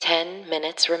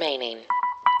minutes remaining.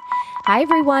 Hi,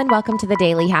 everyone. Welcome to the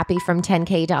Daily Happy from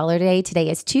 10K Dollar Day. Today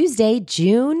is Tuesday,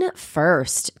 June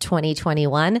 1st,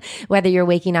 2021. Whether you're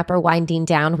waking up or winding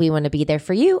down, we want to be there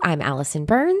for you. I'm Allison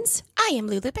Burns. I am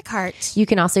Lulu Picard. You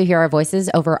can also hear our voices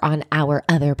over on our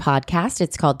other podcast.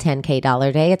 It's called 10K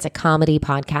Dollar Day. It's a comedy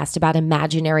podcast about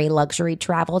imaginary luxury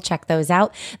travel. Check those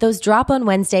out. Those drop on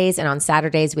Wednesdays, and on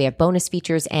Saturdays, we have bonus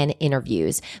features and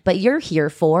interviews. But you're here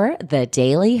for the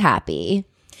Daily Happy.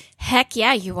 Heck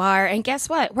yeah, you are. And guess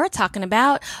what? We're talking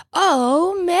about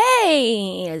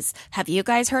Omaze. Have you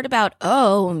guys heard about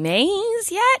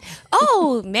Omaze yet?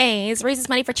 Omaze raises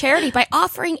money for charity by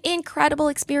offering incredible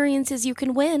experiences you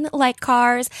can win, like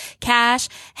cars, cash,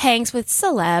 hangs with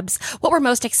celebs. What we're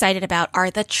most excited about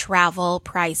are the travel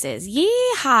prizes.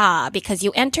 Yeehaw! Because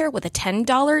you enter with a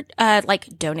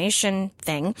 $10 donation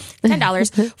thing,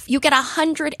 $10. You get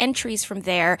 100 entries from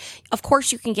there. Of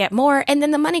course, you can get more, and then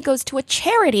the money goes to a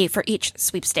charity for each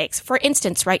sweepstakes. For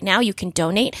instance, right now you can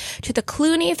donate to the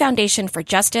Clooney Foundation for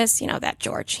Justice. You know that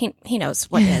George. He knows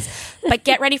what it is. But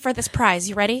get ready for this prize.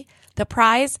 You ready? The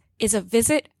prize is a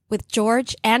visit with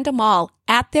George and Amal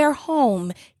at their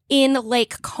home in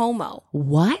Lake Como.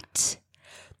 What?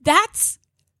 That's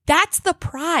the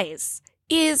prize.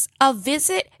 Is a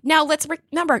visit. Now let's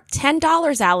remember,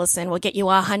 $10, Allison, will get you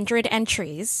 100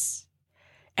 entries.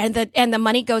 And the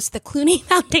money goes to the Clooney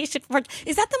Foundation for.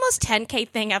 Is that the most 10K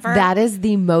thing ever? That is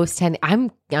the most 10. I'm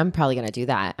probably going to do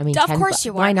that. I mean, of course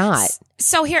you are. Why not?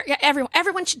 So here,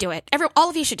 everyone should do it.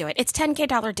 All of you should do it. It's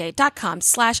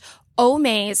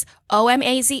 10kdollarday.com/Omaze,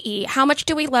 OMAZE. How much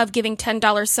do we love giving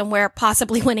 $10 somewhere,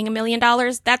 possibly winning $1 million?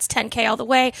 That's 10K all the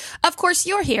way. Of course,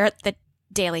 you're here at the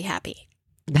Daily Happy.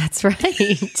 That's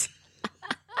right.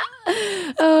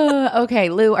 Okay,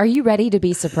 Lou, are you ready to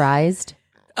be surprised?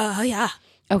 Yeah.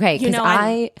 Okay, because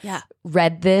I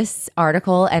read this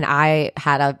article and I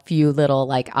had a few little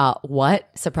what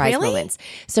surprise moments.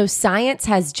 So science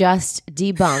has just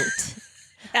debunked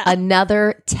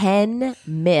another 10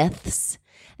 myths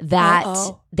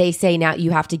that they say now you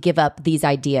have to give up these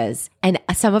ideas. And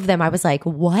some of them I was like,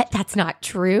 what? That's not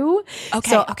true?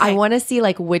 Okay. I want to see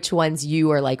which ones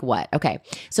you are what? Okay.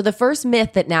 So the first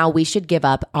myth that now we should give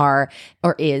up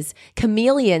is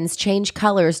chameleons change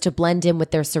colors to blend in with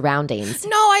their surroundings.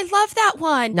 No, I love that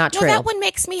one. Not true. No, that one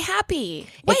makes me happy.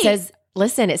 Wait.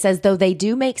 It says, though they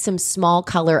do make some small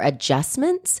color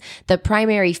adjustments, the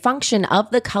primary function of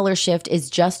the color shift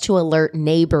is just to alert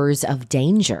neighbors of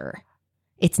danger.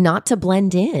 It's not to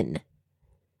blend in.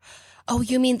 Oh,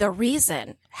 you mean the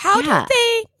reason? How did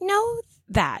they know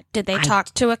that? Did they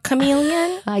talk to a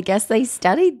chameleon? I guess they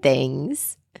studied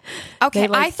things. Okay,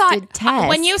 I thought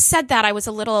when you said that, I was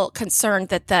a little concerned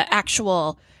that the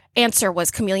actual answer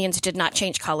was chameleons did not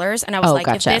change colors. And I was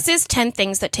gotcha. If this is 10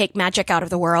 things that take magic out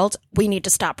of the world, we need to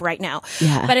stop right now.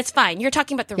 Yeah. But it's fine. You're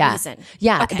talking about the reason.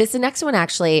 Yeah. Okay. This next one,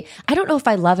 actually, I don't know if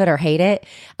I love it or hate it.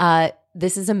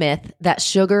 This is a myth that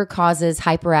sugar causes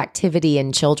hyperactivity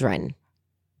in children.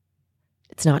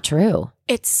 It's not true.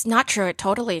 It's not true. It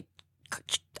totally.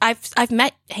 I've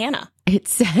met Hannah. It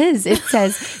says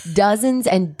dozens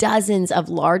and dozens of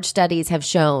large studies have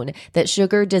shown that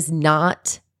sugar does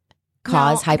not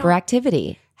cause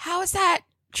hyperactivity. How is that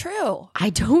true? I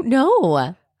don't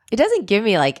know. It doesn't give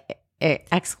me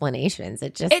explanations.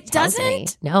 It doesn't. Me.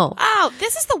 No. Oh,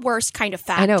 this is the worst kind of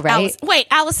fact. I know, right?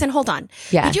 Allison, hold on.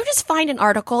 Yeah. Did you just find an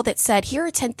article that said here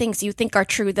are 10 things you think are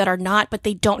true that are not, but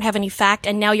they don't have any fact,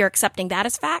 and now you're accepting that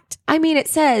as fact? I mean, it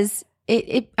says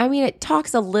it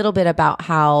talks a little bit about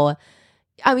how.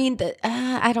 I mean,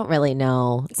 I don't really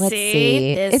know. Let's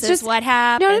see. This is what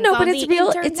happens. No, but it's real.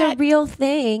 Internet. It's a real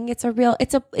thing. It's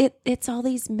all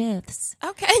these myths.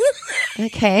 Okay.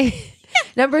 Okay.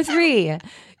 Number 3,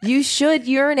 you should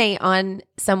urinate on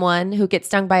someone who gets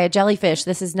stung by a jellyfish.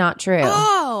 This is not true.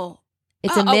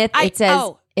 It's a myth. It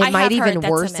says it might even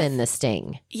worsen the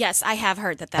sting. Yes, I have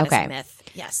heard that is a myth.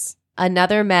 Yes.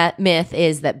 Another myth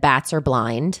is that bats are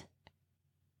blind.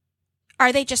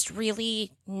 Are they just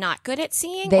really not good at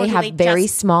seeing? They have very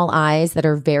small eyes that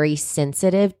are very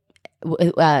sensitive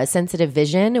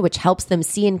vision, which helps them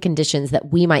see in conditions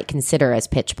that we might consider as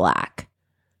pitch black.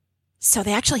 So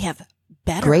they actually have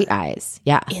great eyes.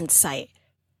 Yeah. Insight.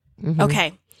 Mm-hmm.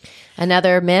 Okay.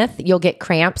 Another myth, you'll get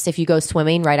cramps if you go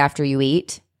swimming right after you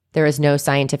eat. There is no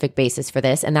scientific basis for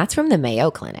this, and that's from the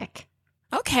Mayo Clinic.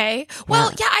 Okay.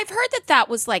 Well, yeah I've heard that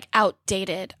was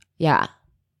outdated. Yeah.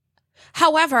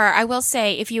 However, I will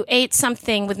say if you ate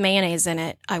something with mayonnaise in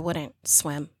it, I wouldn't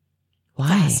swim. Why?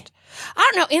 Fast.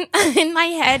 I don't know. In my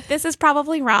head, this is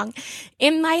probably wrong.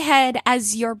 In my head,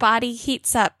 as your body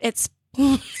heats up, it's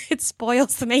it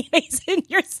spoils the mayonnaise in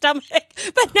your stomach.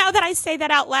 But now that I say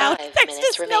that out loud, there's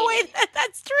just no way that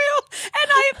that's true.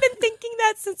 And I have been thinking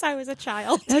that since I was a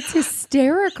child. That's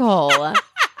hysterical.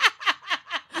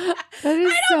 That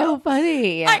is so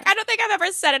funny. I don't think I've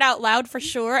ever said it out loud for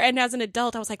sure. And as an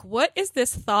adult, I was like, what is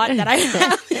this thought that I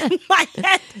have in my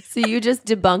head? So you just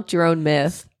debunked your own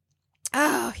myth.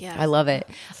 Oh, yeah. I love it.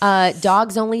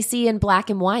 Dogs only see in black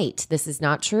and white. This is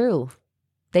not true.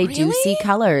 They do see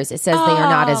colors. It says they are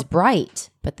not as bright,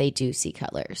 but they do see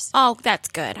colors. Oh, that's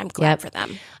good. I'm glad for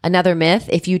them. Another myth,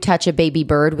 if you touch a baby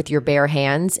bird with your bare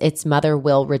hands, its mother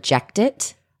will reject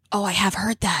it. Oh, I have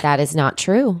heard that. That is not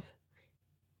true.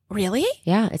 Really?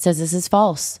 Yeah, it says this is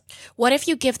false. What if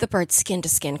you give the bird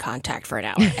skin-to-skin contact for an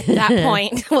hour? At that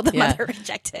point, will the mother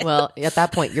reject it? Well, at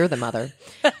that point, you're the mother.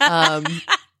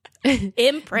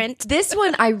 Imprint. This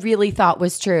one I really thought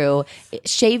was true.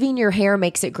 Shaving your hair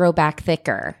makes it grow back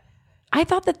thicker. I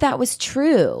thought that was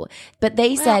true, but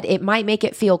they said it might make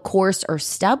it feel coarse or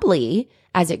stubbly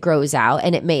as it grows out,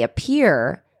 and it may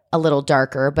appear a little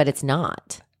darker, but it's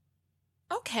not.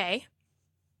 Okay.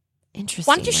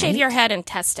 Interesting. Why don't you shave your head and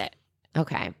test it?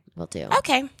 Okay, we'll do.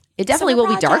 Okay. It definitely will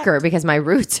be darker because my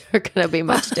roots are going to be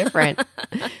much different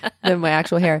than my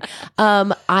actual hair.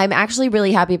 I'm actually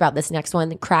really happy about this next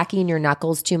one. Cracking your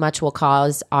knuckles too much will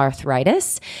cause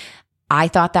arthritis. I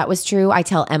thought that was true. I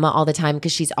tell Emma all the time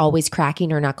because she's always cracking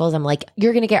her knuckles. I'm like,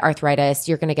 you're going to get arthritis.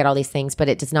 You're going to get all these things, but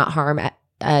it does not harm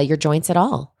your joints at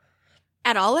all.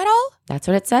 At all? That's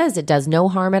what it says. It does no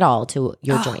harm at all to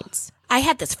your joints. I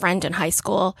had this friend in high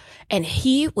school, and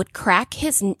he would crack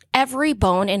every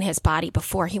bone in his body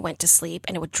before he went to sleep,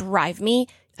 and it would drive me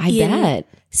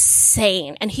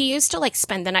insane. And he used to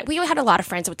spend the night. We had a lot of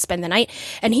friends that would spend the night,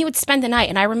 and he would spend the night.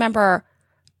 And I remember,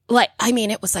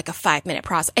 it was like a 5-minute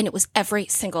process, and it was every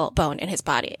single bone in his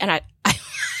body. And I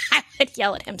would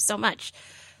yell at him so much.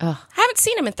 I haven't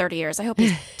seen him in 30 years. I hope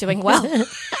he's doing well.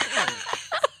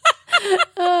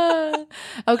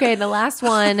 Okay, the last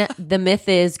one, the myth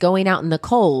is going out in the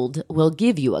cold will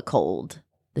give you a cold.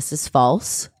 This is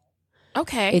false.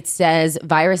 Okay. It says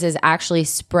viruses actually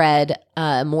spread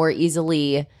more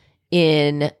easily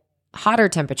in hotter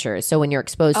temperatures. So when you're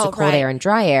exposed to cold air and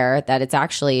dry air, that it's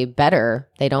actually better.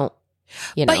 They don't,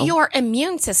 But your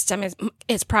immune system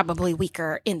is probably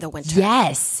weaker in the winter.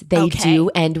 Yes, they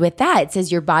do end with that. It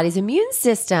says your body's immune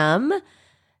system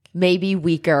may be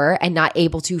weaker and not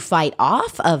able to fight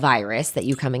off a virus that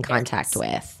you come in contact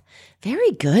with.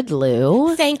 Very good,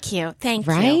 Lou. Thank you.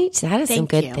 Right? That is some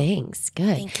good things.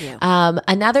 Good. Thank you.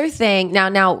 Another thing,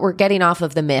 now we're getting off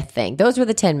of the myth thing. Those were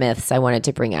the 10 myths I wanted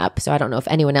to bring up. So I don't know if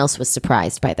anyone else was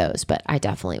surprised by those, but I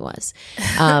definitely was.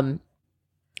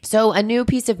 So a new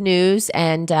piece of news,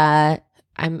 and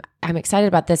I'm excited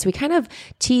about this. We kind of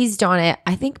teased on it,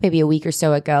 I think maybe a week or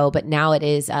so ago, but now it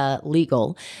is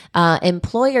legal.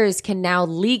 Employers can now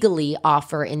legally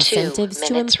offer incentives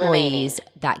to employees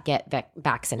that get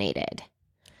vaccinated.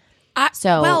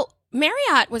 Well,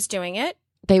 Marriott was doing it.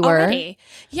 They were? Already.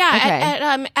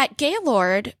 Yeah, at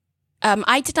Gaylord.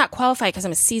 I did not qualify because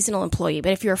I'm a seasonal employee,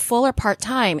 but if you're full or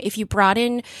part-time, if you brought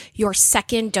in your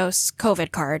second dose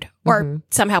COVID card or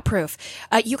somehow proof,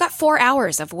 you got 4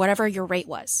 hours of whatever your rate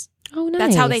was. Oh, nice.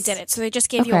 That's how they did it. So they just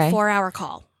gave you a 4-hour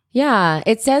call. Yeah.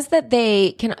 It says that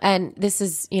they can, and this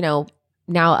is,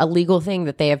 now a legal thing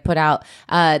that they have put out.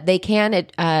 They can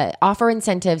offer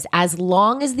incentives as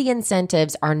long as the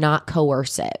incentives are not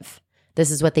coercive. This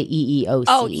is what the EEOC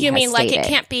Oh, you mean stated. It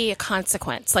can't be a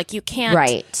consequence. You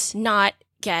can't not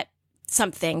get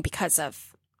something because of...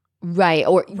 Right.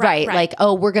 Like,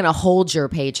 we're going to hold your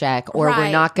paycheck, or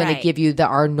we're not going to give you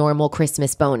our normal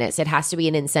Christmas bonus. It has to be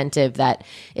an incentive that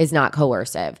is not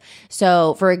coercive.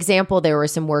 So, for example, there were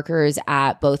some workers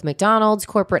at both McDonald's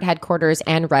corporate headquarters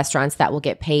and restaurants that will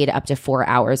get paid up to 4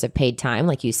 hours of paid time,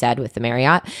 like you said, with the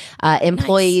Marriott.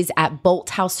 Employees at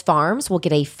Bolthouse Farms will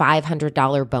get a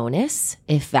 $500 bonus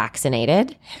if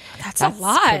vaccinated. That's a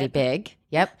lot. Pretty big.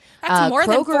 Yep. That's more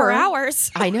Kroger, than 4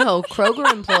 hours. I know. Kroger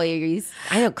employees,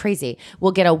 crazy,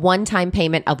 will get a one-time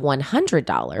payment of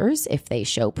 $100 if they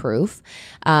show proof.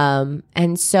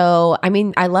 And so,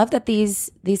 I love that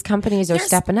these companies are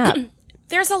stepping up.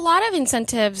 There's a lot of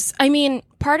incentives.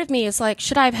 Part of me is like,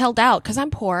 should I have held out? Because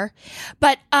I'm poor.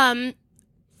 But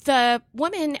the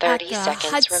woman at the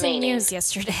Hudson News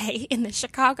yesterday in the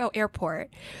Chicago airport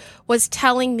was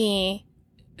telling me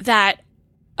that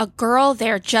a girl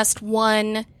there just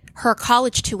won her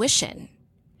college tuition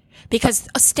because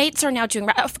states are now doing,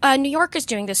 New York is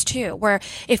doing this too, where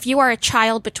if you are a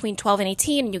child between 12 and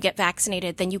 18 and you get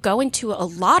vaccinated, then you go into a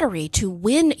lottery to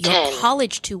win your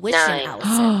college tuition,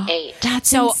 Allison. 8, That's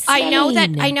so insane.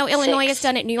 I know Illinois has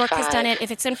done it. New York has done it.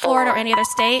 If it's in Florida or any other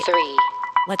state,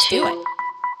 let's do it.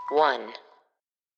 1.